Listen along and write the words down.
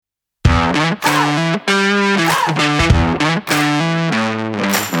Hello,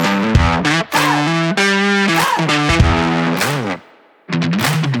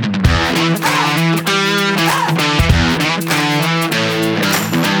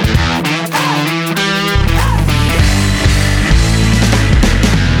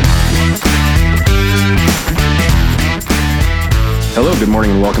 good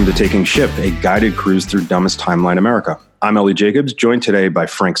morning, and welcome to Taking Ship, a guided cruise through dumbest timeline America. I'm Ellie Jacobs, joined today by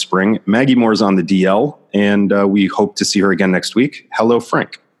Frank Spring. Maggie Moore's on the DL, and we hope to see her again next week. Hello,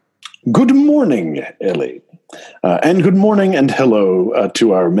 Frank. Good morning, Ellie. And good morning and hello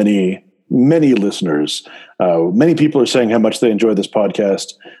to our many listeners. Many people are saying how much they enjoy this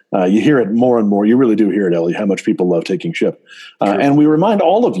podcast. You hear it more and more. You really do hear it, Ellie, how much people love Taking Ship. And we remind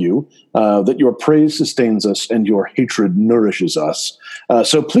all of you that your praise sustains us and your hatred nourishes us.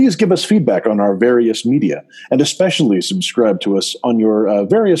 So please give us feedback on our various media, and especially subscribe to us on your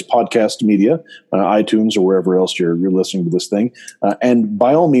various podcast media, iTunes or wherever else you're listening to this thing. And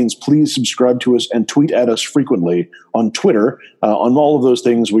by all means, please subscribe to us and tweet at us frequently on Twitter. On all of those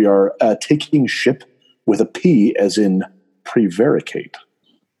things, we are Taking Ship with a P as in prevaricate.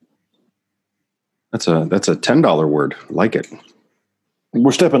 That's a $10 word. Like it.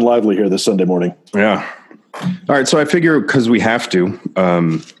 We're stepping lively here this Sunday morning. Yeah. All right. So I figure because we have to,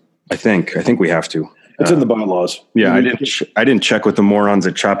 I think we have to. It's in the bylaws. Yeah. I didn't check with the morons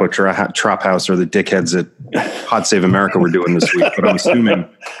at Chapo Trap House or the dickheads at Pod Save America were doing this week, but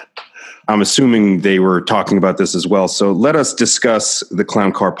I'm assuming they were talking about this as well. So let us discuss the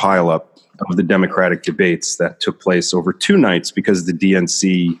clown car pileup of the Democratic debates that took place over 2 nights, because the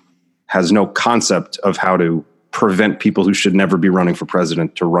DNC has no concept of how to prevent people who should never be running for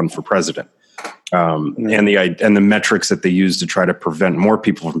president to run for president. And the metrics that they use to try to prevent more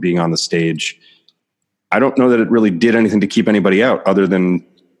people from being on the stage, I don't know that it really did anything to keep anybody out other than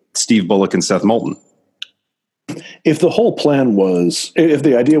Steve Bullock and Seth Moulton. If the whole plan was, if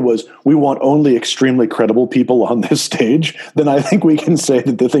the idea was we want only extremely credible people on this stage, then I think we can say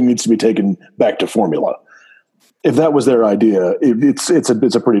that the thing needs to be taken back to formula. If that was their idea,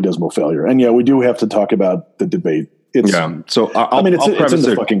 it's a pretty dismal failure. And yeah, we do have to talk about the debate. So it's in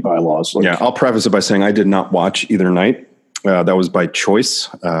the fucking bylaws. I'll preface it by saying I did not watch either night. That was by choice.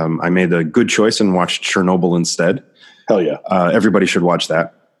 I made a good choice and watched Chernobyl instead. Hell yeah. Everybody should watch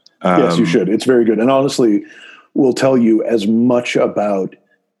that. Yes, you should. It's very good. And honestly, we'll tell you as much about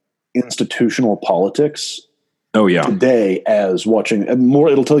institutional politics today as watching more.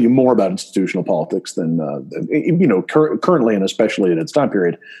 It'll tell you more about institutional politics than currently, and especially in its time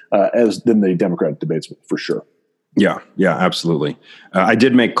period, than the Democratic debates, for sure. Yeah, absolutely. I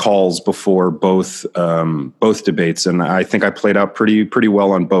did make calls before both debates, and I think I played out pretty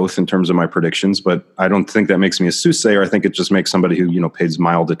well on both in terms of my predictions. But I don't think that makes me a soothsayer. I think it just makes somebody who pays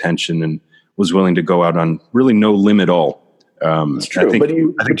mild attention and was willing to go out on really no limb at all. It's true. I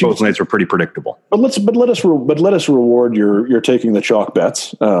think both nights were pretty predictable. But let us reward your taking the chalk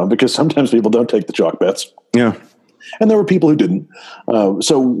bets, because sometimes people don't take the chalk bets. Yeah. And there were people who didn't.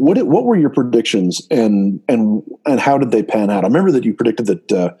 So what were your predictions, and how did they pan out? I remember that you predicted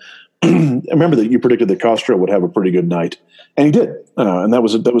that Castro would have a pretty good night, and he did. And that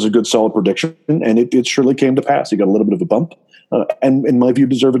was a good, solid prediction, and it surely came to pass. He got a little bit of a bump, and in my view,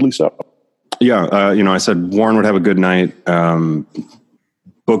 deservedly so. Yeah, I said Warren would have a good night.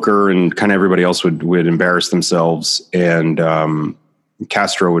 Booker and kind of everybody else would embarrass themselves, and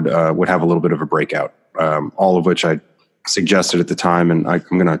Castro would have a little bit of a breakout. All of which I suggested at the time, and I'm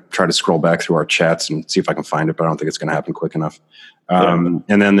going to try to scroll back through our chats and see if I can find it, but I don't think it's going to happen quick enough. And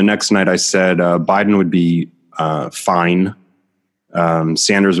then the next night I said Biden would be fine.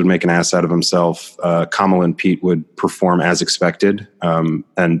 Sanders would make an ass out of himself. Kamala and Pete would perform as expected.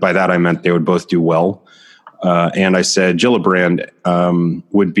 And by that I meant they would both do well. And I said Gillibrand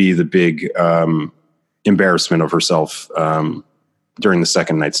would be the big embarrassment of herself during the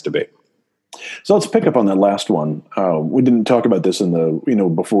second night's debate. So let's pick up on that last one. We didn't talk about this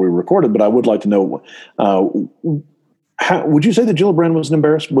before we recorded, but I would like to know, how would you say that Gillibrand was an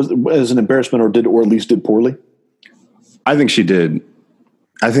embarrassment, or at least did poorly? I think she did.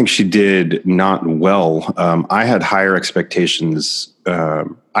 I think she did not well. I had higher expectations. I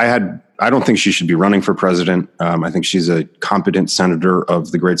don't think she should be running for president. I think she's a competent senator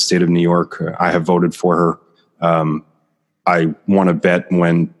of the great state of New York. I have voted for her. I won a bet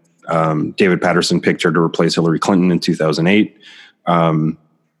when David Patterson picked her to replace Hillary Clinton in 2008. I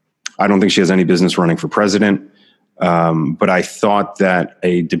don't think she has any business running for president. But I thought that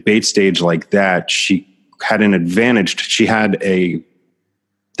a debate stage like that, she had an advantage.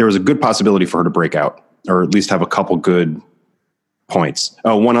 There was a good possibility for her to break out, or at least have a couple good points.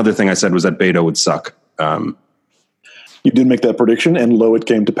 Oh, one other thing I said was that Beto would suck. You did make that prediction, and lo, it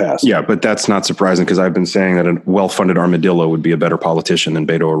came to pass. Yeah, but that's not surprising because I've been saying that a well-funded armadillo would be a better politician than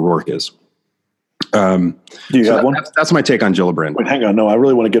Beto O'Rourke is. Do you have one? That's my take on Gillibrand. Wait, hang on. No, I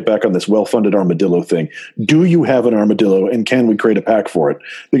really want to get back on this well-funded armadillo thing. Do you have an armadillo, and can we create a pack for it?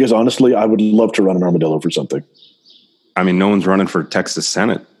 Because honestly, I would love to run an armadillo for something. I mean, no one's running for Texas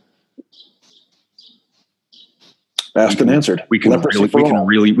Senate. Asked and answered. We can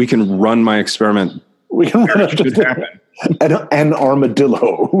run my experiment. We can run an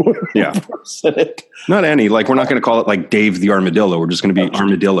armadillo. Yeah. Not any. Like, we're not going to call it like Dave the Armadillo. We're just going to be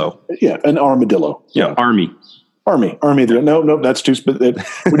Armadillo. Yeah, an armadillo. Yeah, Army. No, that's too specific.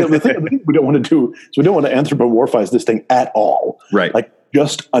 The thing we don't want to do is we don't want to anthropomorphize this thing at all. Right. Like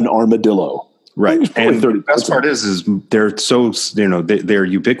just an armadillo. Right. And the best part is they're so, they're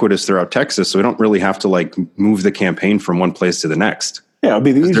ubiquitous throughout Texas. So we don't really have to like move the campaign from one place to the next. Yeah. It'd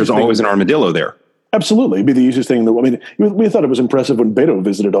be the easiest there's always an armadillo there. Absolutely. It'd be the easiest thing. We thought it was impressive when Beto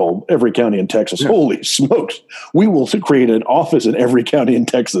visited every county in Texas. Yeah. Holy smokes. We will create an office in every county in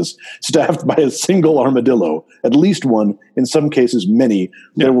Texas staffed by a single armadillo, at least one, in some cases, many.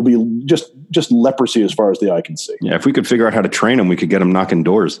 Yeah. There will be just leprosy as far as the eye can see. Yeah. If we could figure out how to train them, we could get them knocking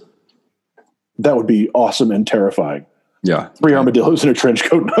doors. That would be awesome and terrifying. Yeah. 3 armadillos in a trench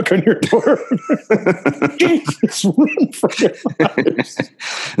coat knock on your door. Jesus, run for your lives.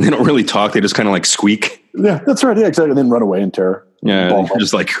 And they don't really talk. They just kind of like squeak. Yeah, that's right. Yeah, exactly. And then run away in terror. Yeah. You're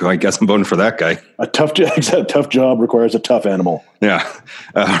just like, I guess I'm voting for that guy. A tough job requires a tough animal. Yeah.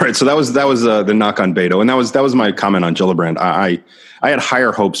 All right. So that was the knock on Beto. And that was my comment on Gillibrand. I had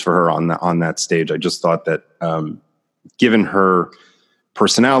higher hopes for her on that stage. I just thought that given her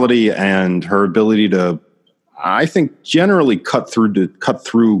personality and her ability to, I think, generally cut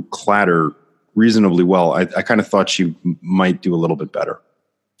through clatter reasonably well, I kind of thought she might do a little bit better.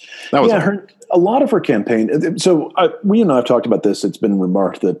 That was a lot of her campaign. So we and I have talked about this. It's been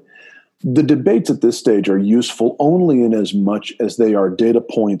remarked that the debates at this stage are useful only in as much as they are data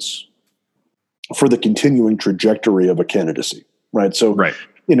points for the continuing trajectory of a candidacy, right? So, right.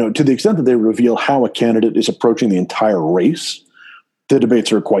 To the extent that they reveal how a candidate is approaching the entire race, the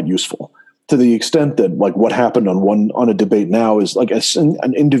debates are quite useful. To the extent that like what happened on a debate now is like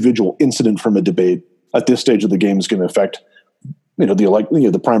an individual incident from a debate at this stage of the game is going to affect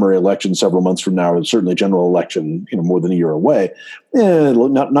the primary election several months from now, or certainly general election more than a year away.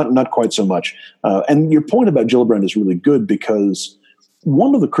 Not quite so much. And your point about Gillibrand is really good because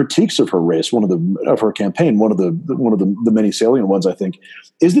one of the critiques of her race, of her campaign, one of the many salient ones, I think,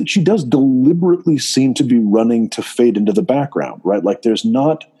 is that she does deliberately seem to be running to fade into the background, right? Like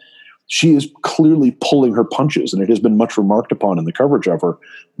she is clearly pulling her punches, and it has been much remarked upon in the coverage of her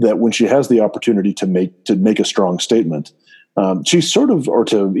that when she has the opportunity to make a strong statement, she's sort of, or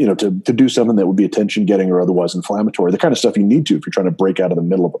to do something that would be attention getting or otherwise inflammatory, the kind of stuff you need to if you're trying to break out of the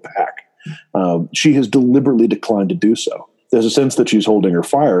middle of a pack. She has deliberately declined to do so. There's a sense that she's holding her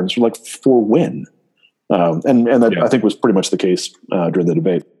fire, and it's like for when, and that I think was pretty much the case during the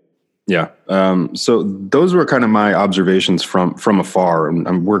debate. Yeah. So those were kind of my observations from afar,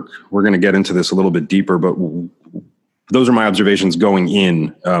 and we're going to get into this a little bit deeper, but those are my observations going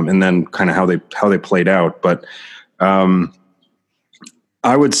in, and then kind of how they played out. But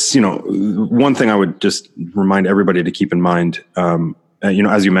I would, one thing I would just remind everybody to keep in mind,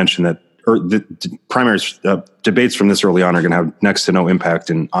 as you mentioned that. Or the primaries debates from this early on are going to have next to no impact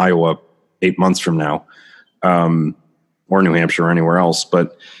in Iowa 8 months from now, or New Hampshire or anywhere else.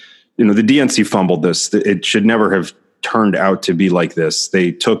 But the DNC fumbled this. It should never have turned out to be like this.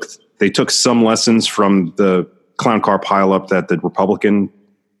 They took some lessons from the clown car pileup that the Republican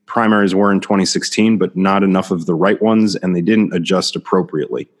primaries were in 2016, but not enough of the right ones, and they didn't adjust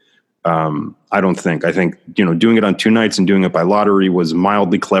appropriately. I don't think. I think, doing it on 2 nights and doing it by lottery was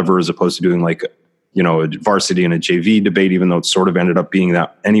mildly clever as opposed to doing like, a varsity and a JV debate, even though it sort of ended up being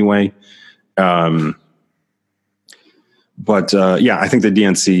that anyway. I think the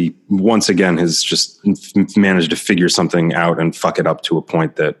DNC once again has just managed to figure something out and fuck it up to a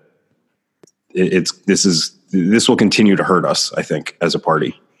point that this will continue to hurt us, I think, as a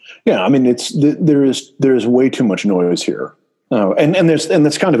party. Yeah. I mean, there is way too much noise here. And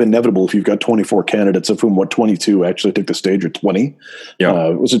that's kind of inevitable if you've got 24 candidates, of whom 22 actually took the stage, or 20. Yeah,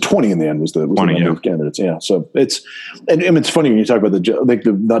 was it 20 in the end? Was the number of candidates? Yeah. So it's funny when you talk about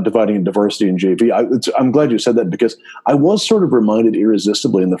the not dividing in diversity in JV. I'm glad you said that because I was sort of reminded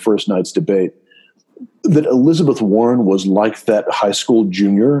irresistibly in the first night's debate. that Elizabeth Warren was like that high school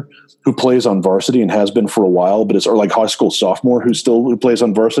junior who plays on varsity and has been for a while, but or like high school sophomore who plays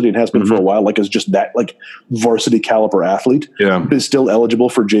on varsity and has been for a while, like is just that like varsity caliber athlete, is still eligible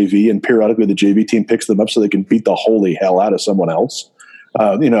for JV, and periodically the JV team picks them up so they can beat the holy hell out of someone else.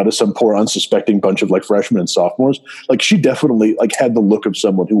 To some poor unsuspecting bunch of like freshmen and sophomores. Like she definitely like had the look of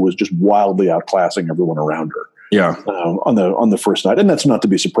someone who was just wildly outclassing everyone around her. Yeah. On the first night. And that's not to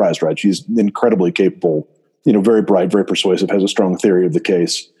be surprised, right? She's incredibly capable, very bright, very persuasive, has a strong theory of the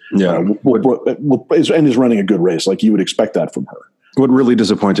case. Yeah. And is running a good race. Like you would expect that from her. What really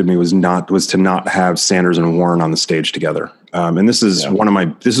disappointed me was to not have Sanders and Warren on the stage together. And this is one of my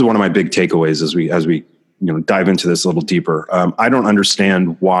big takeaways as we dive into this a little deeper. I don't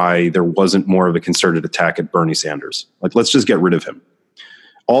understand why there wasn't more of a concerted attack at Bernie Sanders. Like, let's just get rid of him.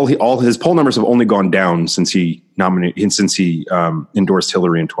 All his poll numbers have only gone down since he endorsed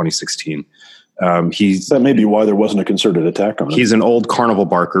Hillary in 2016. That may be why there wasn't a concerted attack on him. He's an old carnival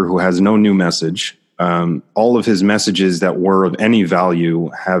barker who has no new message. All of his messages that were of any value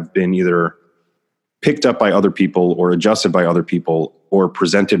have been either picked up by other people or adjusted by other people or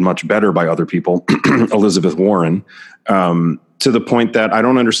presented much better by other people, Elizabeth Warren, to the point that I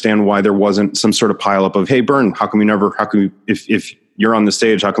don't understand why there wasn't some sort of pileup of, hey, Bern, if you're on the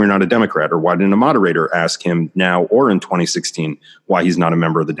stage, how come you're not a Democrat? Or why didn't a moderator ask him now or in 2016 why he's not a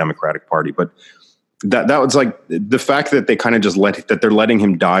member of the Democratic Party? But that was like the fact that they kind of just they're letting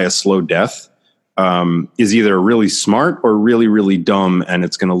him die a slow death is either really smart or really, really dumb. And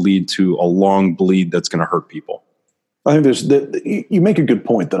it's going to lead to a long bleed that's going to hurt people. I think you make a good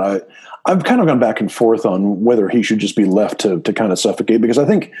point that I've kind of gone back and forth on whether he should just be left to kind of suffocate, because I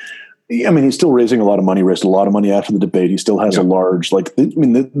think, he's still raising a lot of money, raised a lot of money after the debate. He still has a large,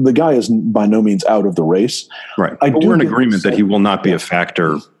 the guy is by no means out of the race. Right. But we're in agreement that he will not be a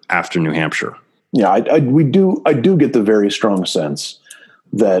factor after New Hampshire. Yeah, I do get the very strong sense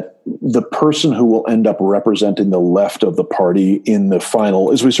that the person who will end up representing the left of the party in the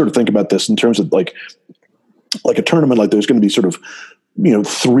final, as we sort of think about this in terms of like a tournament, like there's going to be sort of,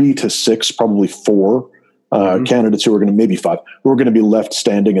 3 to 6, probably 4 candidates who are going to, maybe 5, who are going to be left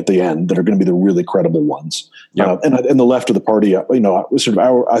standing at the end that are going to be the really credible ones. Yep. And the left of the party, sort of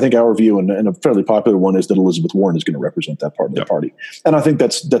our view and a fairly popular one is that Elizabeth Warren is going to represent that part of the party. And I think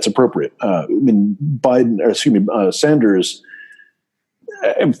that's appropriate. Sanders,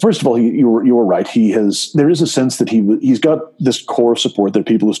 first of all, you were right. There is a sense that he's got this core support that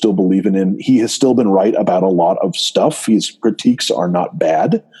people who still believe in him. He has still been right about a lot of stuff. His critiques are not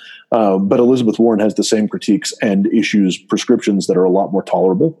bad. But Elizabeth Warren has the same critiques and issues prescriptions that are a lot more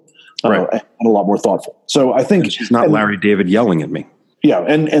tolerable and a lot more thoughtful. So I think she's not Larry David yelling at me. Yeah.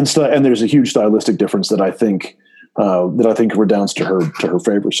 And there's a huge stylistic difference that I think redounds to her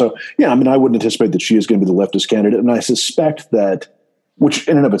favor. So yeah, I wouldn't anticipate that she is going to be the leftist candidate. And I suspect that, which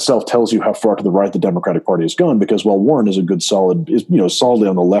in and of itself tells you how far to the right the Democratic Party has gone, because while Warren is solidly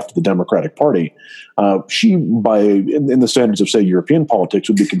on the left of the Democratic Party, she, in the standards of, say, European politics,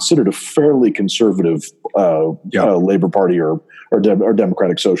 would be considered a fairly conservative Labor Party or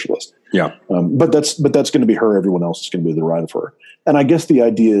Democratic Socialist. Yeah. But that's going to be her. Everyone else is going to be to the right of her. And I guess the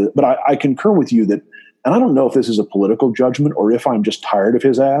idea, but I concur with you that, and I don't know if this is a political judgment or if I'm just tired of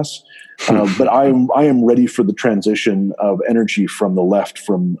his ass, but I am ready for the transition of energy from the left,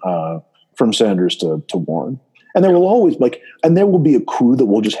 from Sanders to Warren. And there will always there will be a crew that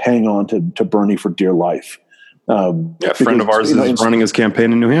will just hang on to Bernie for dear life. A friend of ours is running his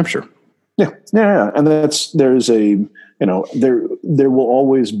campaign in New Hampshire. Yeah. And there is going to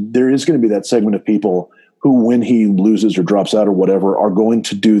be that segment of people who, when he loses or drops out or whatever, are going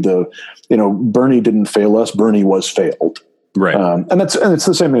to do Bernie didn't fail us, Bernie was failed. Right. And it's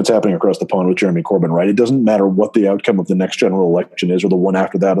the same thing that's happening across the pond with Jeremy Corbyn, right? It doesn't matter what the outcome of the next general election is, or the one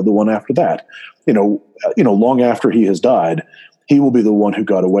after that, or the one after that. Long after he has died, he will be the one who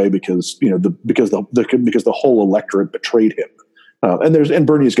got away because the whole electorate betrayed him. And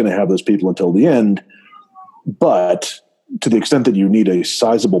Bernie is going to have those people until the end, but to the extent that you need a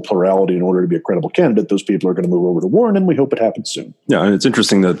sizable plurality in order to be a credible candidate, those people are going to move over to Warren, and we hope it happens soon. Yeah, and it's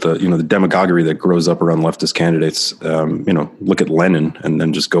interesting that the demagoguery that grows up around leftist candidates, look at Lenin and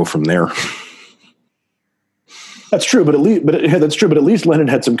then just go from there. That's true, but at least Lenin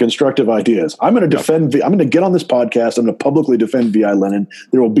had some constructive ideas. I'm going to defend. I'm going to get on this podcast. I'm going to publicly defend V.I. Lenin.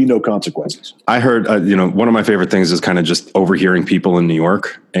 There will be no consequences. I heard, one of my favorite things is kind of just overhearing people in New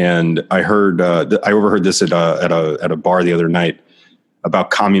York, and I overheard this at a bar the other night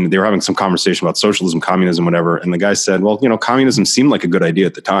about communism. They were having some conversation about socialism, communism, whatever, and the guy said, "Well, communism seemed like a good idea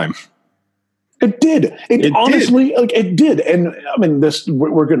at the time." It did. It honestly did. Like it did. And I mean, this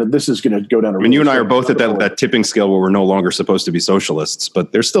is gonna go down. You and I are both at that tipping scale where we're no longer supposed to be socialists,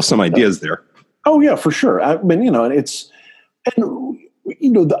 but there's still some ideas there. Oh yeah, for sure. I mean, I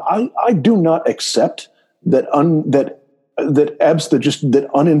do not accept that that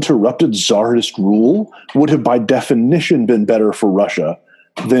uninterrupted czarist rule would have by definition been better for Russia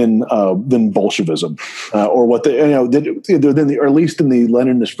than Bolshevism, or what they, or at least in the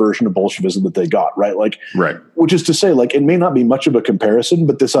Leninist version of Bolshevism that they got, right? Like, right. Which is to say, like, it may not be much of a comparison,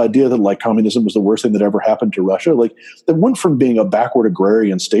 but this idea that like communism was the worst thing that ever happened to Russia, like that went from being a backward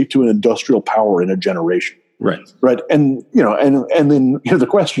agrarian state to an industrial power in a generation. Right. Right. And, and then the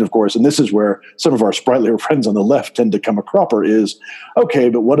question, of course, and this is where some of our sprightlier friends on the left tend to come a cropper is, okay,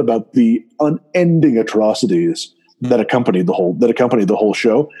 but what about the unending atrocities that accompanied the whole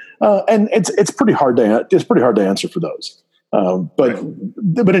show? And it's pretty hard to answer for those.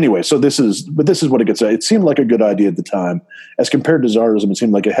 But anyway, so this is what it gets at. It seemed like a good idea at the time. As compared to Tsarism, it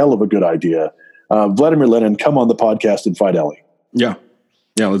seemed like a hell of a good idea. Vladimir Lenin, come on the podcast and fight Ellie. Yeah.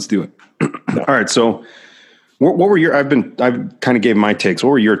 Yeah, let's do it. All right. So what were I've kind of gave my takes.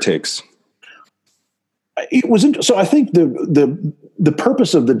 What were your takes? It was so I think the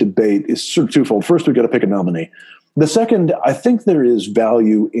purpose of the debate is sort of twofold. First, we've got to pick a nominee. The second, I think there is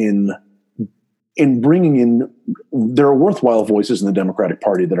value in bringing in. There are worthwhile voices in the Democratic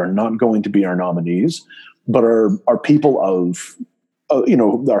Party that are not going to be our nominees, but are people of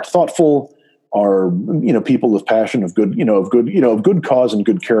are thoughtful, are people of passion, of good cause and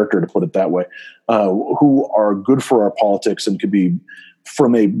good character, to put it that way, who are good for our politics and could be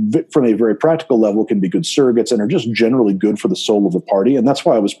from a very practical level can be good surrogates and are just generally good for the soul of the party. And that's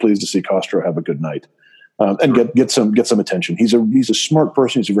why I was pleased to see Castro have a good night and get some attention. He's a smart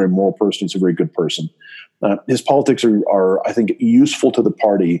person. He's a very moral person. He's a very good person. His politics are I think useful to the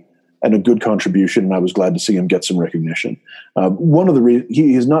party and a good contribution. And I was glad to see him get some recognition. One of the reasons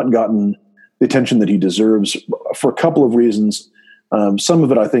he has not gotten the attention that he deserves for a couple of reasons. Some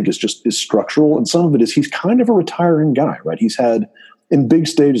of it I think is structural, and some of it is he's kind of a retiring guy, right? He's had in big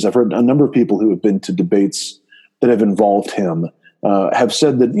stages. I've heard a number of people who have been to debates that have involved him have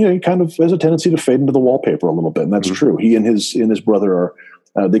said that he kind of has a tendency to fade into the wallpaper a little bit, and that's true. He and his brother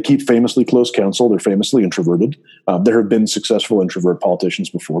are they keep famously close counsel. They're famously introverted. There have been successful introvert politicians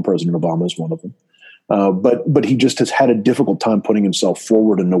before. President Obama is one of them. But he just has had a difficult time putting himself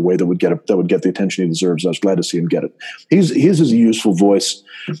forward in a way that would get the attention he deserves. I was glad to see him get it. His is a useful voice.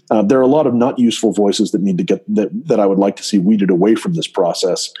 There are a lot of not useful voices that need to get that I would like to see weeded away from this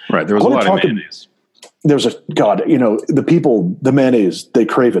process. Right. There was a lot of mayonnaise. There's the people, the mayonnaise, they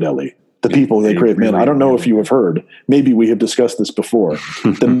crave it, Ellie. The people, they crave mayonnaise. I don't know if you have heard. Maybe we have discussed this before.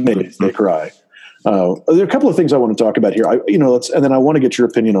 The mayonnaise, they cry. There are a couple of things I want to talk about here. And then I want to get your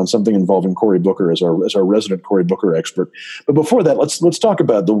opinion on something involving Cory Booker as our resident Cory Booker expert. But before that, let's talk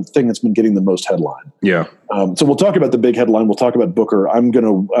about the thing that's been getting the most headline. Yeah. So we'll talk about the big headline. We'll talk about Booker. I'm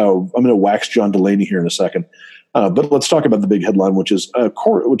gonna wax John Delaney here in a second. But let's talk about the big headline, which is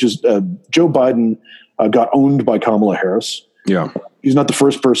Joe Biden got owned by Kamala Harris. Yeah. He's not the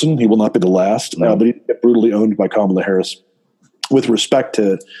first person. He will not be the last. No. But he got brutally owned by Kamala Harris with respect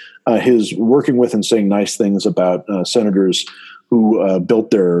to his working with and saying nice things about senators who built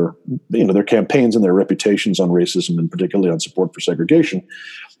their campaigns and their reputations on racism and particularly on support for segregation.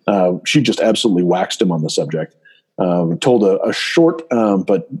 She just absolutely waxed him on the subject. Told a short,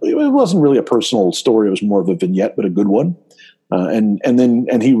 but it wasn't really a personal story. It was more of a vignette, but a good one.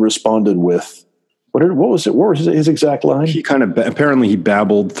 And he responded with what was it? What was his exact line? He kind of apparently he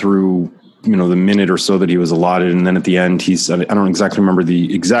babbled through the minute or so that he was allotted, and then at the end I don't exactly remember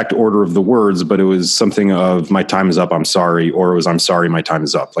the exact order of the words, but it was something of "My time is up, I'm sorry," or it was "I'm sorry, my time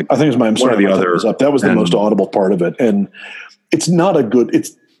is up." Like I think it was "I'm sorry, my time is up." That was the most audible part of it, and it's not a good.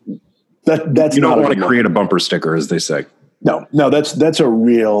 That's you don't want to create a bumper sticker, as they say. No, that's a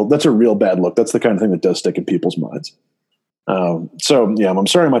real bad look. That's the kind of thing that does stick in people's minds. So yeah, I'm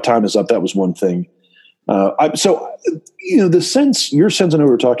sorry, my time is up. That was one thing. The sense, your sense, I know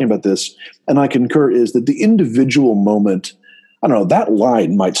we were talking about this, and I concur, is that the individual moment, I don't know, that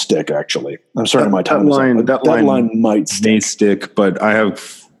line might stick, actually. I'm sorry, my time is up. That line might stick, but I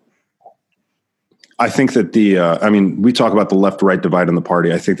think that we talk about the left-right divide in the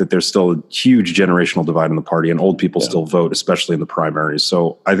party. I think that there's still a huge generational divide in the party, and old people still vote, especially in the primaries.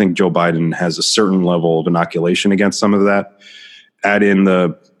 So I think Joe Biden has a certain level of inoculation against some of that. Add in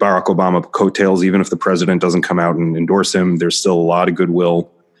the Barack Obama coattails, even if the president doesn't come out and endorse him, there's still a lot of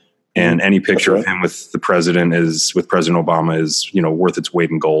goodwill. And any picture of him with President Obama is, worth its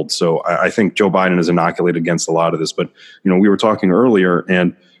weight in gold. So I think Joe Biden is inoculated against a lot of this. But, we were talking earlier,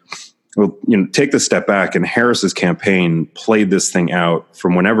 and well, take the step back, and Harris's campaign played this thing out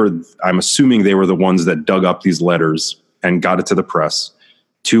from whenever, I'm assuming they were the ones that dug up these letters and got it to the press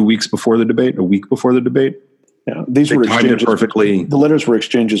 2 weeks before the debate, a week before the debate. Yeah, these were exchanges perfectly. The letters were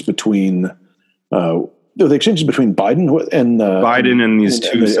exchanges between the exchanges between Biden and these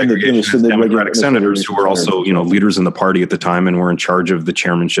two segregationist Democratic senators who were also, leaders in the party at the time and were in charge of the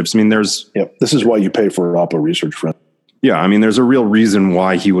chairmanships. I mean, this is why you pay for Oppo research, friend. Yeah, I mean, there's a real reason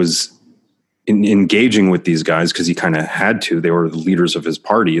why he was engaging with these guys, because he kind of had to. They were the leaders of his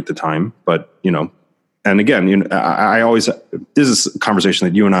party at the time. But, and again, I always, this is a conversation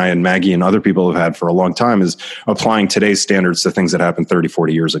that you and I and Maggie and other people have had for a long time, is applying today's standards to things that happened 30,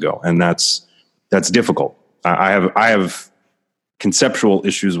 40 years ago. And that's difficult. I have conceptual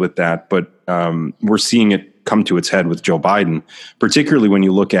issues with that, but we're seeing it come to its head with Joe Biden, particularly when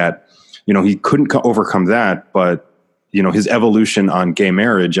you look at, he couldn't overcome that, but his evolution on gay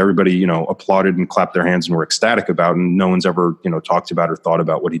marriage, everybody, applauded and clapped their hands and were ecstatic about, and no one's ever, talked about or thought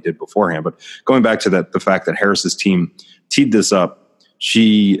about what he did beforehand. But going back to the fact that Harris's team teed this up,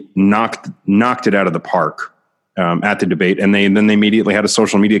 she knocked it out of the park at the debate. And then they immediately had a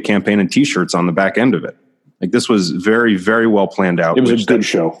social media campaign and t-shirts on the back end of it. Like, this was very, very well planned out. It was a good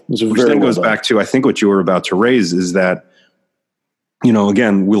show. It was which then goes back to, I think, what you were about to raise is that,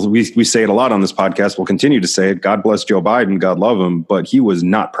 again, we say it a lot on this podcast. We'll continue to say it. God bless Joe Biden. God love him. But he was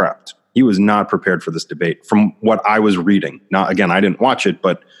not prepped. He was not prepared for this debate. From what I was reading. Now, again, I didn't watch it,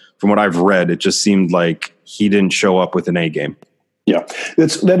 but from what I've read, it just seemed like he didn't show up with an A game. Yeah,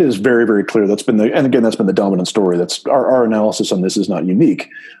 that is very, very clear. That's been that's been the dominant story. That's our analysis on this is not unique.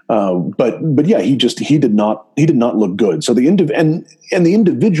 But yeah, he did not look good. So the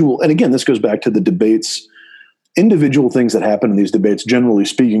individual, and again, this goes back to the debates. Individual things that happen in these debates, generally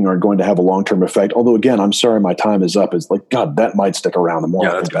speaking, aren't going to have a long-term effect. Although, again, I'm sorry, my time is up. It's like, God, that might stick around the more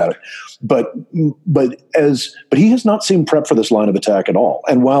I think about it. But he has not seemed prepped for this line of attack at all.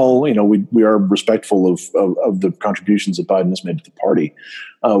 And while we are respectful of the contributions that Biden has made to the party,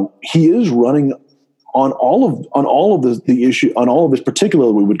 he is running on all of the issue, on all of his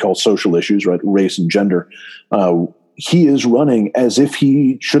particular we would call social issues, right, race and gender. He is running as if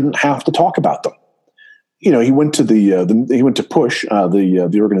he shouldn't have to talk about them. He went to he went to PUSH,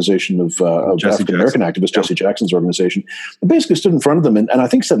 the organization of African American activist Jesse Jackson's organization, and basically stood in front of them and I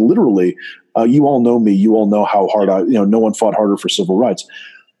think said literally, "You all know me. You all know how hard no one fought harder for civil rights.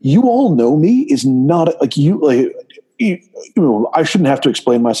 You all know me is not like you. I shouldn't have to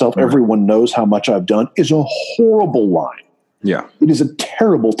explain myself. Right. Everyone knows how much I've done." Is a horrible line. Yeah, it is a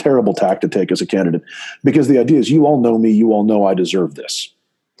terrible, terrible tack to take as a candidate, because the idea is, you all know me. You all know I deserve this.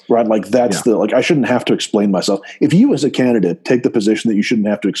 Right. Like that's I shouldn't have to explain myself. If you as a candidate take the position that you shouldn't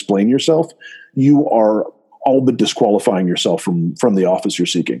have to explain yourself, you are all but disqualifying yourself from the office you're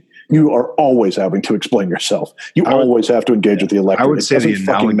seeking. You are always having to explain yourself. You always have to engage with the electorate. I would say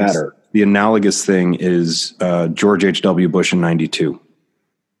the analogous thing is George H.W. Bush in 92.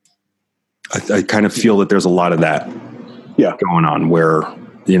 I kind of feel that there's a lot of that going on where,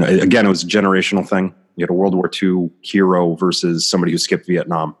 again, it was a generational thing. You had a World War II hero versus somebody who skipped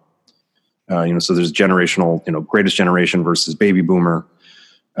Vietnam. So there's generational, greatest generation versus baby boomer.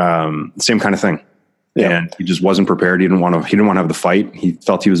 Same kind of thing. Yeah. And he just wasn't prepared. He didn't want to have the fight. He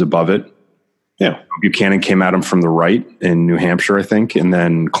felt he was above it. Yeah. Buchanan came at him from the right in New Hampshire, I think. And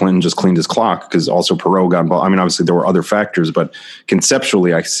then Clinton just cleaned his clock because also Perot got involved. I mean, obviously there were other factors, but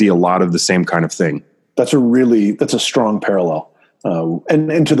conceptually I see a lot of the same kind of thing. That's a strong parallel.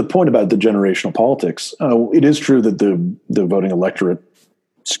 And to the point about the generational politics, it is true that the voting electorate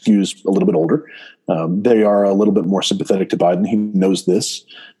skews a little bit older. They are a little bit more sympathetic to Biden. He knows this.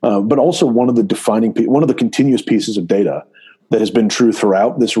 But also one of the continuous pieces of data that has been true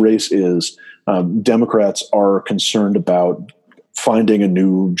throughout this race is Democrats are concerned about finding a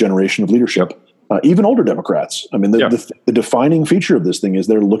new generation of leadership. Even older Democrats. I mean, the defining feature of this thing is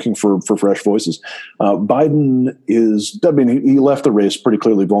they're looking for fresh voices. Biden he left the race pretty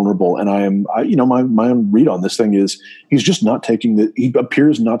clearly vulnerable. And my own read on this thing is he's just not he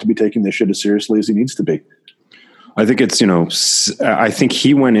appears not to be taking this shit as seriously as he needs to be. I think I think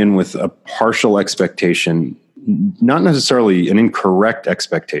he went in with a partial expectation, not necessarily an incorrect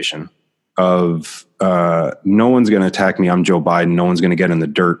expectation of no one's going to attack me. I'm Joe Biden. No one's going to get in the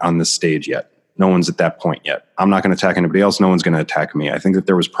dirt on this stage yet. No one's at that point yet. I'm not going to attack anybody else. No one's going to attack me. I think that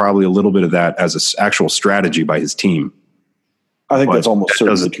there was probably a little bit of that as an actual strategy by his team. I think that's almost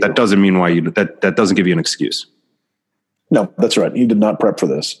certainly true. That doesn't mean that doesn't give you an excuse. No, that's right. He did not prep for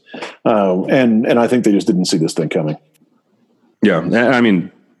this. And I think they just didn't see this thing coming. Yeah. I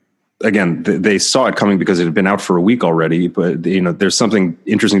mean, again, they saw it coming because it had been out for a week already. But there's something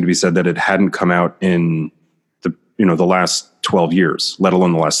interesting to be said that it hadn't come out in the last 12 years, let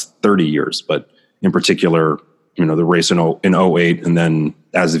alone the last 30 years. But in particular, the race in 08, and then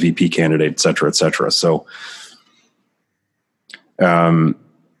as the VP candidate, et cetera, et cetera. So, all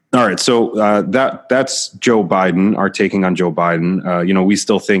right. So that's Joe Biden, our taking on Joe Biden. We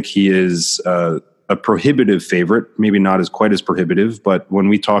still think he is a prohibitive favorite, maybe not quite as prohibitive, but when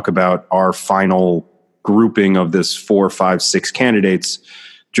we talk about our final grouping of this 4, 5, 6 candidates,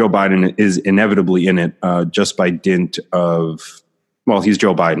 Joe Biden is inevitably in it just by dint of, well, he's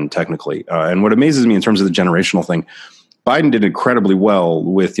Joe Biden technically. And what amazes me in terms of the generational thing, Biden did incredibly well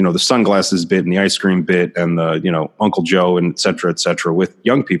with, the sunglasses bit and the ice cream bit and the, Uncle Joe and et cetera, with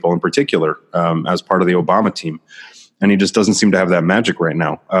young people in particular as part of the Obama team. And he just doesn't seem to have that magic right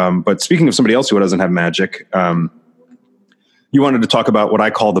now. But speaking of somebody else who doesn't have magic, you wanted to talk about what I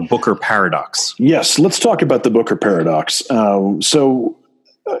call the Booker paradox. Yes, let's talk about the Booker paradox. I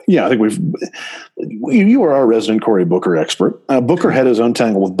think you are our resident Cory Booker expert. Booker had his own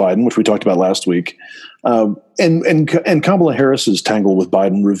tangle with Biden, which we talked about last week. And Kamala Harris's tangle with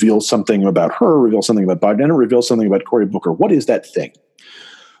Biden reveals something about her, reveals something about Biden, and it reveals something about Cory Booker. What is that thing?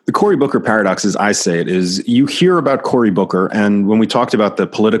 The Cory Booker paradox, as I say it, is you hear about Cory Booker, and when we talked about the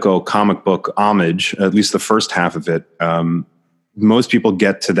Politico comic book homage, at least the first half of it, most people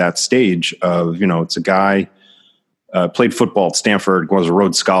get to that stage of, it's a guy played football at Stanford, was a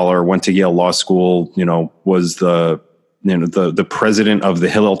Rhodes Scholar, went to Yale Law School, was the president of the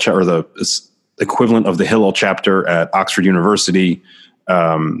Hillel or the equivalent of the Hillel chapter at Oxford University.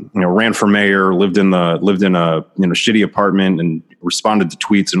 Ran for mayor, lived in a shitty apartment, and responded to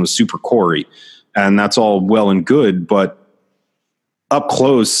tweets and was super Cory, and that's all well and good. But up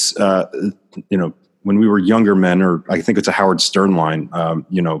close, when we were younger men, or I think it's a Howard Stern line,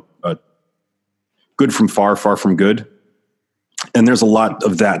 good from far, far from good. And there's a lot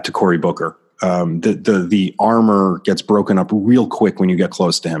of that to Cory Booker. The armor gets broken up real quick when you get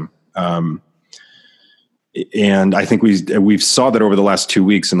close to him. And I think we've saw that over the last 2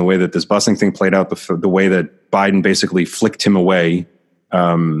 weeks in the way that this busing thing played out, the way that Biden basically flicked him away,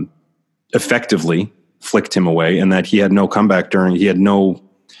 effectively flicked him away, and that he had no comeback on the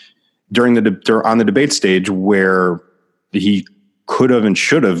debate stage where he could have and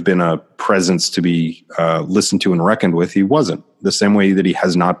should have been a presence to be listened to and reckoned with. He wasn't, the same way that he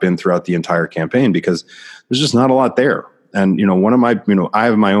has not been throughout the entire campaign, because there's just not a lot there. And, I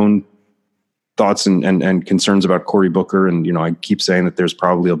have my own thoughts and concerns about Cory Booker. And, I keep saying that there's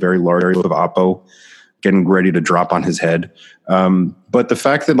probably a very large area of Oppo getting ready to drop on his head. But the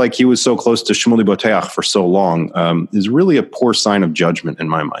fact that he was so close to Shmuley Boteach for so long is really a poor sign of judgment in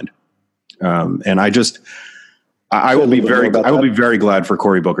my mind. And I will be very glad for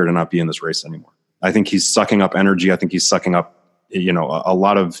Cory Booker to not be in this race anymore. I think he's sucking up energy. I think he's sucking up, a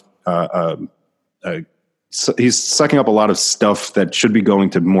lot of, he's sucking up a lot of stuff that should be going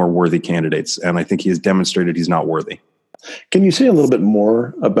to more worthy candidates. And I think he has demonstrated he's not worthy. Can you say a little bit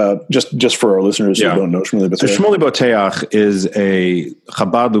more about, just for our listeners who don't know Shmuley Boteach? So Shmuley Boteach is a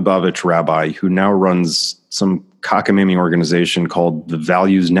Chabad Lubavitch rabbi who now runs some cockamamie organization called the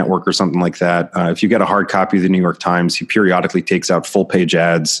Values Network or something like that. If you get a hard copy of the New York Times, he periodically takes out full page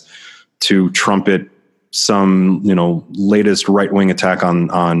ads to trumpet some, latest right-wing attack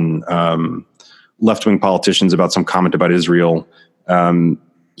on left-wing politicians about some comment about Israel.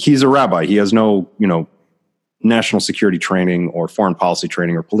 He's a rabbi. He has no, national security training or foreign policy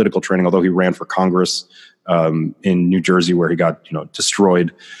training or political training, although he ran for Congress in New Jersey where he got,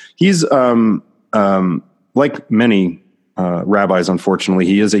 destroyed. He's like many rabbis, unfortunately,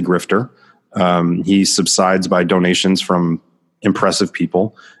 he is a grifter. He subsides by donations from impressive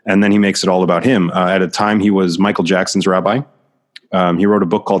people, and then he makes it all about him. At a time, he was Michael Jackson's rabbi. He wrote a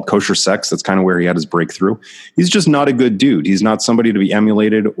book called Kosher Sex. That's kind of where he had his breakthrough. He's just not a good dude. He's not somebody to be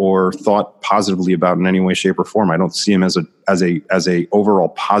emulated or thought positively about in any way, shape, or form. I don't see him as a overall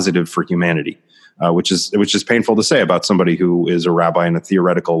positive for humanity, which is painful to say about somebody who is a rabbi and a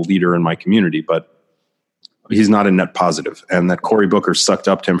theoretical leader in my community. But he's not a net positive. And that Cory Booker sucked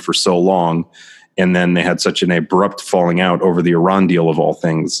up to him for so long, and then they had such an abrupt falling out over the Iran deal of all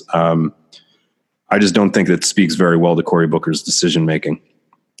things. I just don't think that speaks very well to Cory Booker's decision making.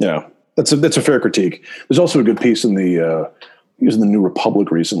 Yeah, that's a fair critique. There's also a good piece in the New Republic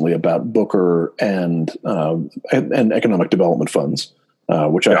recently about Booker and economic development funds,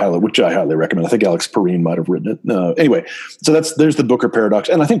 which I highly recommend. I think Alex Perrine might have written it. Anyway, so there's the Booker paradox,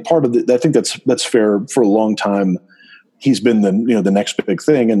 and I think part of that's fair. For a long time, he's been the next big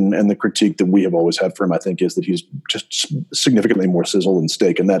thing. And the critique that we have always had for him, I think, is that he's just significantly more sizzle than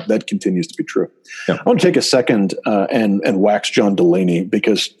steak. And that continues to be true. Yeah. I want to take a second and wax John Delaney,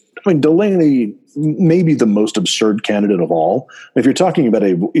 because Delaney may be the most absurd candidate of all. If we're talking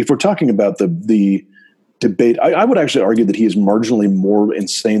about the debate, I would actually argue that he is marginally more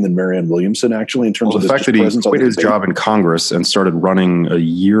insane than Marianne Williamson, actually, in terms of the fact that he quit his job in Congress and started running a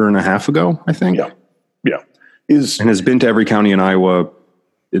year and a half ago, I think. Yeah. And has been to every county in Iowa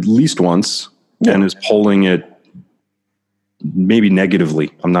at least once, and is polling it maybe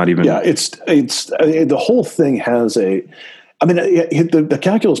negatively. I'm not even. Yeah, it's the whole thing has the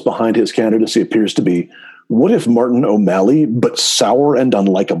calculus behind his candidacy appears to be, what if Martin O'Malley, but sour and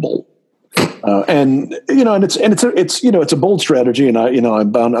unlikable? And it's a bold strategy, and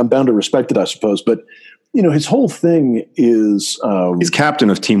I'm bound to respect it, I suppose. But his whole thing is he's captain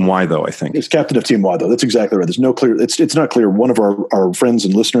of Team Y, though. I think he's captain of Team Y, though. That's exactly right. There's no clear. It's not clear. One of our friends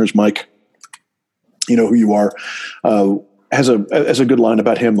and listeners, Mike, you know who you are, has a good line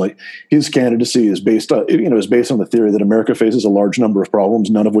about him. Like, his candidacy is based on the theory that America faces a large number of problems,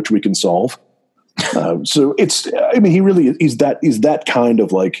 none of which we can solve. So he's that kind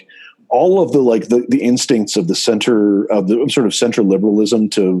of, like, all of the instincts of the center, of the sort of center liberalism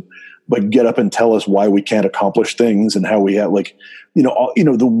to, like, get up and tell us why we can't accomplish things and how we have, like,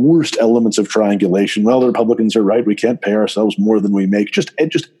 the worst elements of triangulation. Well, the Republicans are right. We can't pay ourselves more than we make. Just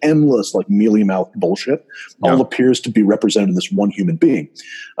endless, like, mealy-mouthed bullshit. Yeah. All appears to be represented in this one human being.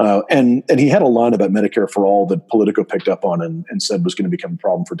 And he had a line about Medicare for All that Politico picked up on and said was going to become a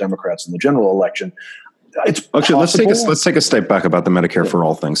problem for Democrats in the general election. It's actually, let's take a step back about the Medicare for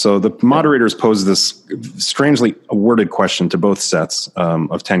All thing. So the moderators posed this strangely worded question to both sets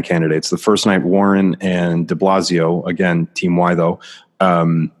of 10 candidates. The first night, Warren and de Blasio, again, Team Y though,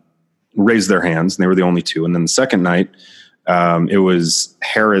 raised their hands, and they were the only two. And then the second night, it was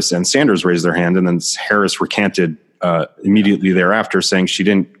Harris and Sanders raised their hand, and then Harris recanted immediately thereafter, saying she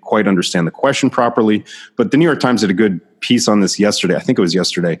didn't quite understand the question properly. But the New York Times did a good piece on this yesterday. I think it was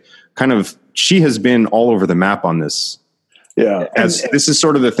yesterday. Kind of, she has been all over the map on this. Yeah. This is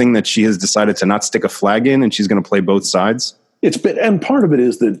sort of the thing that she has decided to not stick a flag in, and she's going to play both sides. And part of it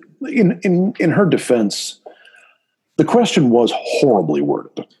is that in her defense, the question was horribly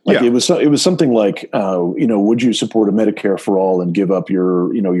worded. Like, it was something like, would you support a Medicare for All and give up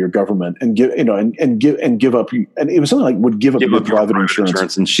your government and give up, and it was something like, would give up your private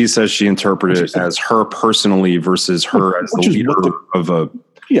insurance. And she says she interpreted it as her personally versus her as the leader of a.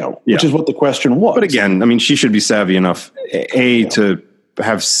 Which is what the question was. But again, I mean, she should be savvy enough, to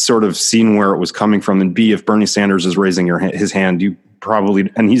have sort of seen where it was coming from, and B, if Bernie Sanders is raising his hand, you probably,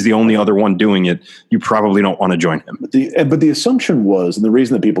 and he's the only other one doing it, you probably don't want to join him. But the assumption was, and the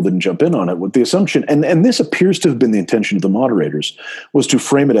reason that people didn't jump in on it, with the assumption, and this appears to have been the intention of the moderators, was to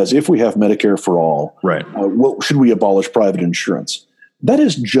frame it as, if we have Medicare for All, right? Should we abolish private insurance? That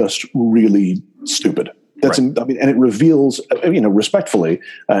is just really stupid. That's, right. And it reveals, respectfully,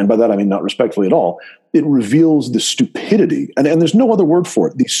 and by that I mean not respectfully at all, it reveals the stupidity, and there's no other word for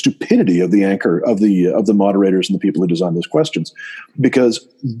it, the stupidity of the anchor of the moderators and the people who designed those questions, because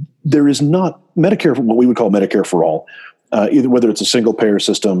there is not Medicare, what we would call Medicare for All, either whether it's a single payer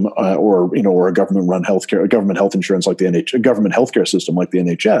system or a government run healthcare, a government health insurance like a government healthcare system like the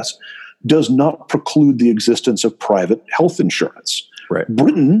NHS, does not preclude the existence of private health insurance. Right.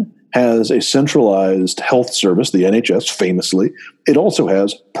 Britain has a centralized health service, the NHS, famously. It also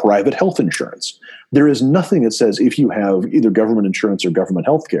has private health insurance. There is nothing that says if you have either government insurance or government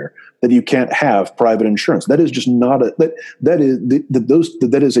health care that you can't have private insurance. That is just not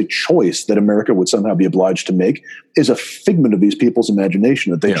that is a choice that America would somehow be obliged to make, is a figment of these people's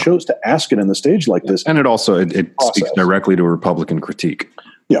imagination that they chose to ask it on the stage like this. And it speaks directly to a Republican critique.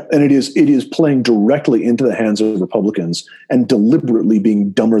 Yeah, and it is playing directly into the hands of Republicans and deliberately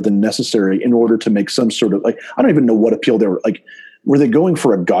being dumber than necessary in order to make some sort of, like, I don't even know what appeal they were, like, were they going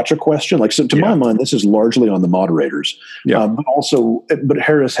for a gotcha question? Like, so to my mind, this is largely on the moderators. Yeah. But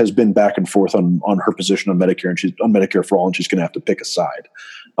Harris has been back and forth on her position on Medicare, and she's on Medicare for All, and she's going to have to pick a side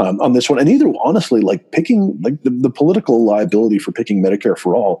on this one. And either, honestly, like, picking, like, the political liability for picking Medicare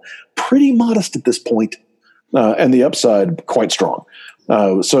for All, pretty modest at this point, and the upside quite strong.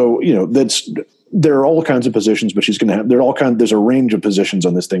 There are all kinds of positions, but she's going to have, there's a range of positions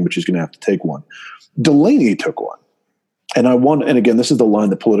on this thing, but she's going to have to take one. Delaney took one. And again, this is the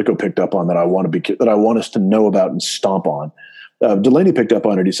line that Politico picked up on that I want us to know about and stomp on. Delaney picked up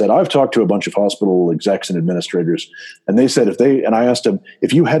on it. He said, I've talked to a bunch of hospital execs and administrators, and they said and I asked them,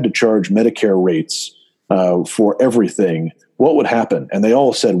 if you had to charge Medicare rates for everything, what would happen? And they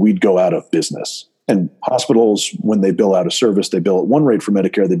all said, we'd go out of business. And hospitals, when they bill out a service, they bill at one rate for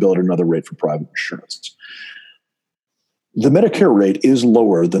Medicare, they bill at another rate for private insurance. The Medicare rate is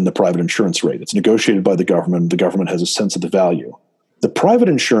lower than the private insurance rate. It's negotiated by the government. The government has a sense of the value. The private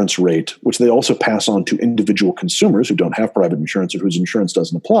insurance rate, which they also pass on to individual consumers who don't have private insurance or whose insurance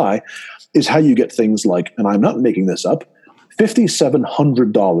doesn't apply, is how you get things like, and I'm not making this up,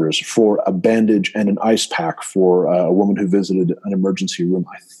 $5,700 for a bandage and an ice pack for a woman who visited an emergency room,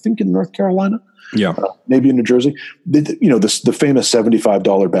 I think in North Carolina. Yeah, maybe in New Jersey. The famous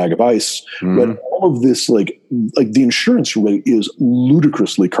 $75 bag of ice. But all of this, like the insurance rate is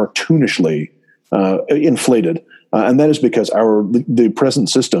ludicrously, cartoonishly inflated, and that is because the present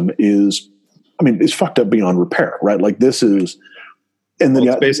system is fucked up beyond repair. Right? Like this is, and then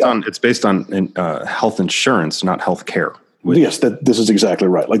it's based on health insurance, not health care. Yes, this is exactly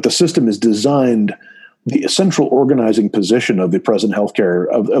right. Like the system is designed. The central organizing position of the present healthcare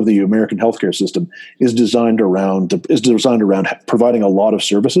of the American healthcare system is designed around providing a lot of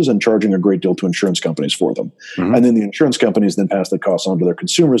services and charging a great deal to insurance companies for them. And then the insurance companies then pass the costs on to their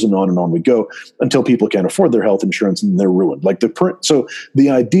consumers, and on we go until people can't afford their health insurance and they're ruined. So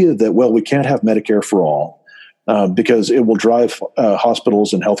the idea that, well, we can't have Medicare for all because it will drive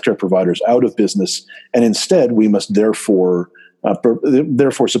hospitals and healthcare providers out of business, and instead we must therefore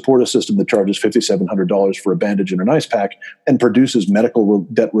support a system that charges $5,700 for a bandage and an ice pack and produces medical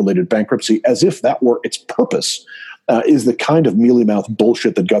debt-related bankruptcy as if that were its purpose, is the kind of mealy-mouthed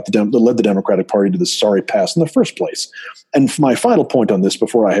bullshit that led the Democratic Party to this sorry pass in the first place. And my final point on this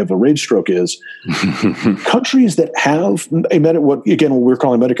before I have a rage stroke is countries that have what we're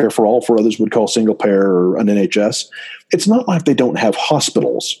calling Medicare for all, for others would call single-payer or an NHS, it's not like they don't have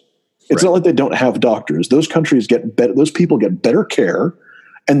hospitals. It's not like they don't have doctors. Those countries those people get better care,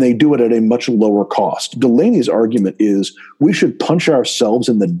 and they do it at a much lower cost. Delaney's argument is we should punch ourselves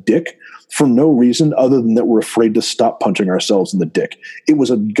in the dick for no reason other than that we're afraid to stop punching ourselves in the dick. It was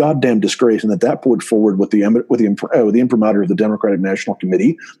a goddamn disgrace, and that put forward with the imprimatur of the Democratic National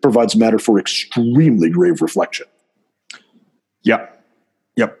Committee provides matter for extremely grave reflection. Yep.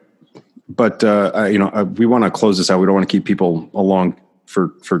 But we want to close this out. We don't want to keep people along for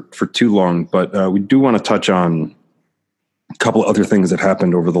too long, but we do want to touch on a couple of other things that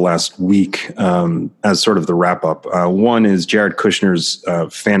happened over the last week as sort of the wrap up. One is Jared Kushner's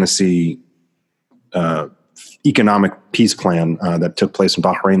fantasy economic peace plan that took place in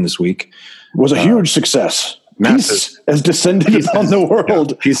Bahrain this week. Was a huge success. Peace has descended upon the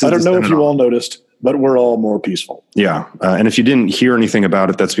world. I don't know if you all noticed, but we're all more peaceful. Yeah. And if you didn't hear anything about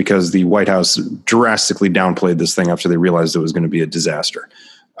it, that's because the White House drastically downplayed this thing after they realized it was going to be a disaster.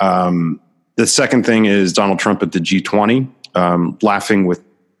 The second thing is Donald Trump at the G20, laughing with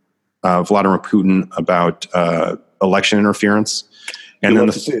Vladimir Putin about election interference. And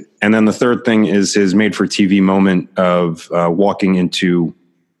then the third thing is his made-for-TV moment of walking into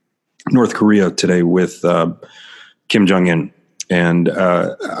North Korea today with Kim Jong-un. And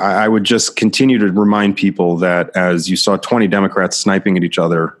I would just continue to remind people that as you saw 20 Democrats sniping at each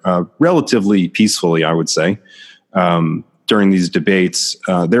other relatively peacefully, I would say, during these debates,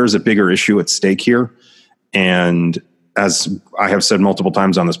 there is a bigger issue at stake here. And as I have said multiple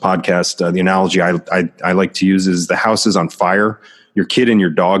times on this podcast, the analogy I like to use is the house is on fire. Your kid and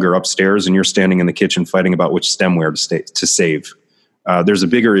your dog are upstairs, and you're standing in the kitchen fighting about which stemware to save. There's a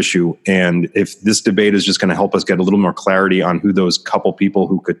bigger issue, and if this debate is just going to help us get a little more clarity on who those couple people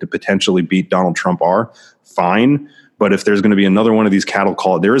who could potentially beat Donald Trump are, fine. But if there's going to be another one of these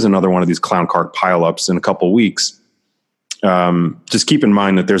there is another one of these clown cart pileups in a couple weeks. Just keep in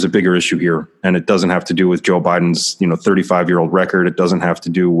mind that there's a bigger issue here, and it doesn't have to do with Joe Biden's 35-year-old record. It doesn't have to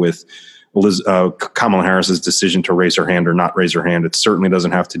do with Kamala Harris's decision to raise her hand or not raise her hand. It certainly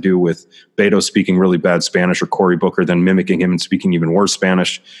doesn't have to do with Beto speaking really bad Spanish or Cory Booker then mimicking him and speaking even worse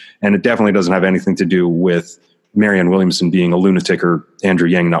Spanish. And it definitely doesn't have anything to do with Marianne Williamson being a lunatic or Andrew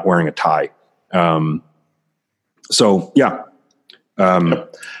Yang not wearing a tie. That's all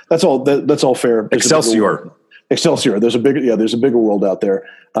fair. Excelsior. There's a bigger world out there.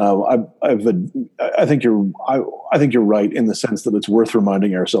 I think you're right in the sense that it's worth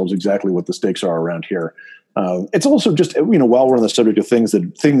reminding ourselves exactly what the stakes are around here. It's also just, while we're on the subject of things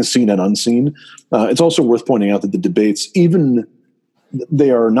seen and unseen, it's also worth pointing out that the debates, even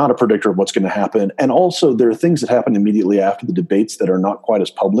they are not a predictor of what's going to happen. And also there are things that happen immediately after the debates that are not quite as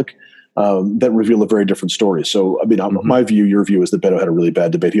public, that reveal a very different story. So, my view, your view is that Beto had a really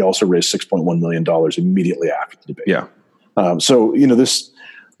bad debate. He also raised $6.1 million immediately after the debate. Yeah.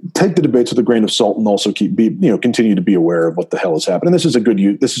 take the debates with a grain of salt, and also continue to be aware of what the hell is happening. This is a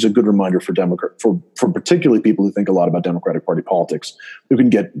good reminder for for particularly people who think a lot about Democratic Party politics, who can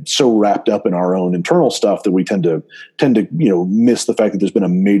get so wrapped up in our own internal stuff that we tend to miss the fact that there's been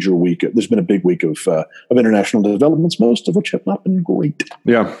a big week of international developments, most of which have not been great.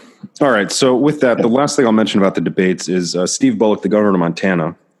 Yeah. All right. So with that, the last thing I'll mention about the debates is Steve Bullock, the governor of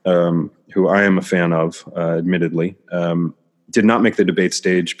Montana, who I am a fan of, admittedly, did not make the debate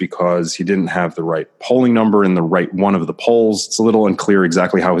stage because he didn't have the right polling number in the right one of the polls. It's a little unclear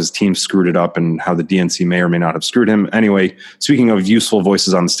exactly how his team screwed it up and how the DNC may or may not have screwed him. Anyway, speaking of useful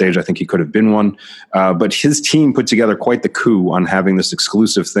voices on the stage, I think he could have been one. But his team put together quite the coup on having this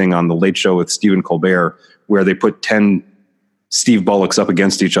exclusive thing on The Late Show with Stephen Colbert, where they put 10 Steve Bullocks up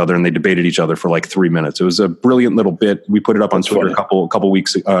against each other and they debated each other for like 3 minutes. It was a brilliant little bit. We put it up on Twitter a couple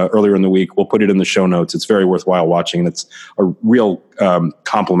weeks earlier in the week. We'll put it in the show notes. It's very worthwhile watching, and it's a real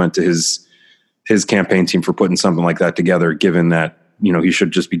compliment to his campaign team for putting something like that together, given that he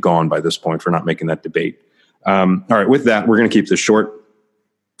should just be gone by this point for not making that debate. All right, with that, we're going to keep this short.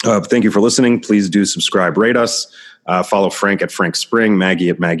 Thank you for listening. Please do subscribe, rate us. Follow Frank at Frank Spring, Maggie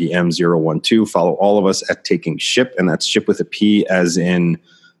at Maggie M012. Follow all of us at Taking Ship, and that's ship with a P as in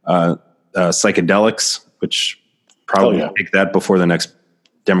psychedelics, which probably take that before the next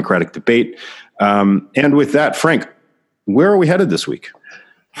Democratic debate. And with that, Frank, where are we headed this week?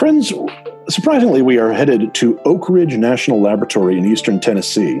 Friends, surprisingly, we are headed to Oak Ridge National Laboratory in eastern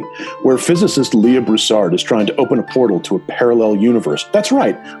Tennessee, where physicist Leah Broussard is trying to open a portal to a parallel universe. That's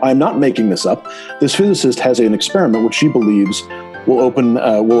right. I'm not making this up. This physicist has an experiment which she believes will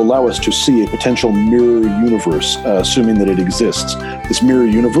allow us to see a potential mirror universe, assuming that it exists. This mirror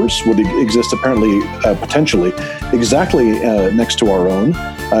universe would exist apparently, potentially, exactly next to our own.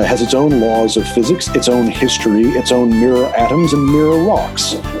 Has its own laws of physics, its own history, its own mirror atoms and mirror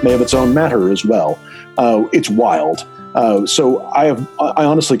rocks. May have its own matter as well. It's wild. So I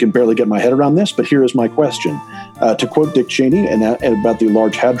honestly can barely get my head around this, but here is my question. To quote Dick Cheney and about the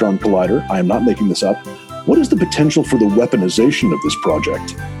Large Hadron Collider, I am not making this up, what is the potential for the weaponization of this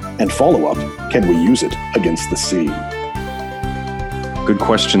project? And follow-up, can we use it against the sea? Good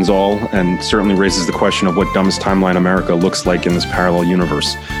questions all, and certainly raises the question of what Dumbest Timeline America looks like in this parallel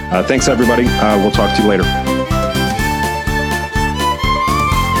universe. Thanks, everybody. We'll talk to you later.